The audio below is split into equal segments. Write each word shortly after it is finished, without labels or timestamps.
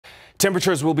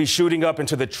Temperatures will be shooting up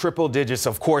into the triple digits.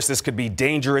 Of course, this could be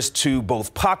dangerous to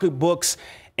both pocketbooks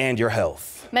and your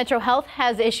health. Metro Health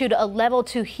has issued a level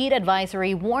 2 heat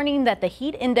advisory, warning that the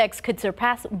heat index could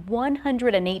surpass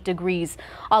 108 degrees.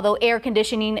 Although air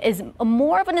conditioning is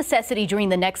more of a necessity during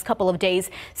the next couple of days,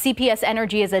 CPS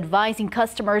Energy is advising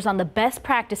customers on the best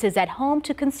practices at home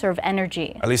to conserve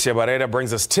energy. Alicia Barrera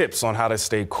brings us tips on how to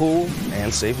stay cool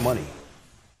and save money.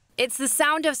 It's the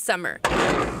sound of summer.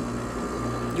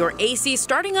 Your AC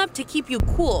starting up to keep you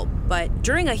cool, but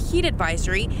during a heat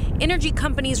advisory, energy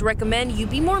companies recommend you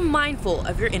be more mindful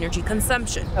of your energy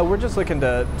consumption. We're just looking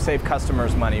to save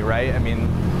customers money, right? I mean,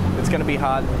 it's going to be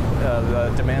hot.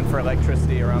 The demand for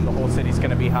electricity around the whole city is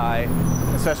going to be high,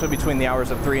 especially between the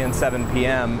hours of 3 and 7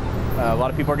 p.m. A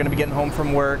lot of people are going to be getting home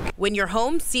from work. When you're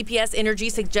home, CPS Energy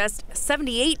suggests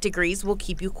 78 degrees will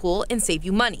keep you cool and save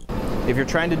you money. If you're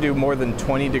trying to do more than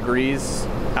 20 degrees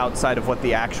outside of what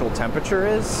the actual temperature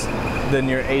is, then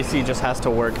your AC just has to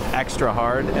work extra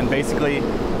hard, and basically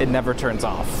it never turns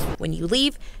off. When you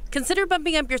leave, consider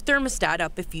bumping up your thermostat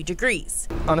up a few degrees.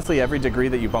 Honestly, every degree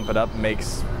that you bump it up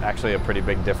makes actually a pretty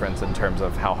big difference in terms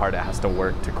of how hard it has to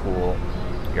work to cool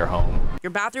your home.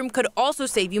 Your bathroom could also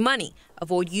save you money.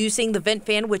 Avoid using the vent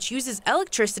fan, which uses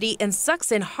electricity and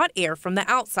sucks in hot air from the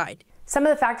outside. Some of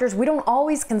the factors we don't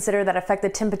always consider that affect the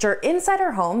temperature inside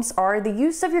our homes are the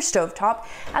use of your stovetop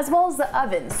as well as the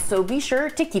ovens, so be sure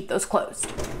to keep those closed.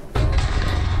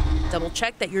 Double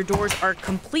check that your doors are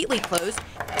completely closed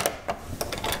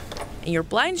and your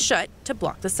blinds shut to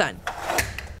block the sun.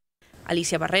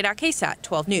 Alicia Barrera, KSAT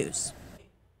 12 News.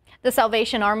 The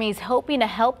Salvation Army is hoping to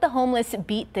help the homeless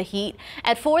beat the heat.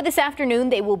 At 4 this afternoon,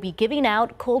 they will be giving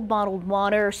out cold bottled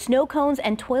water, snow cones,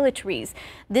 and toiletries.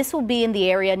 This will be in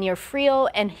the area near Frio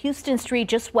and Houston Street,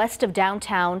 just west of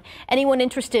downtown. Anyone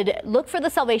interested, look for the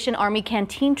Salvation Army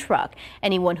canteen truck.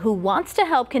 Anyone who wants to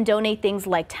help can donate things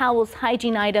like towels,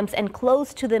 hygiene items, and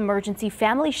clothes to the emergency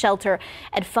family shelter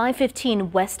at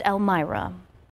 515 West Elmira.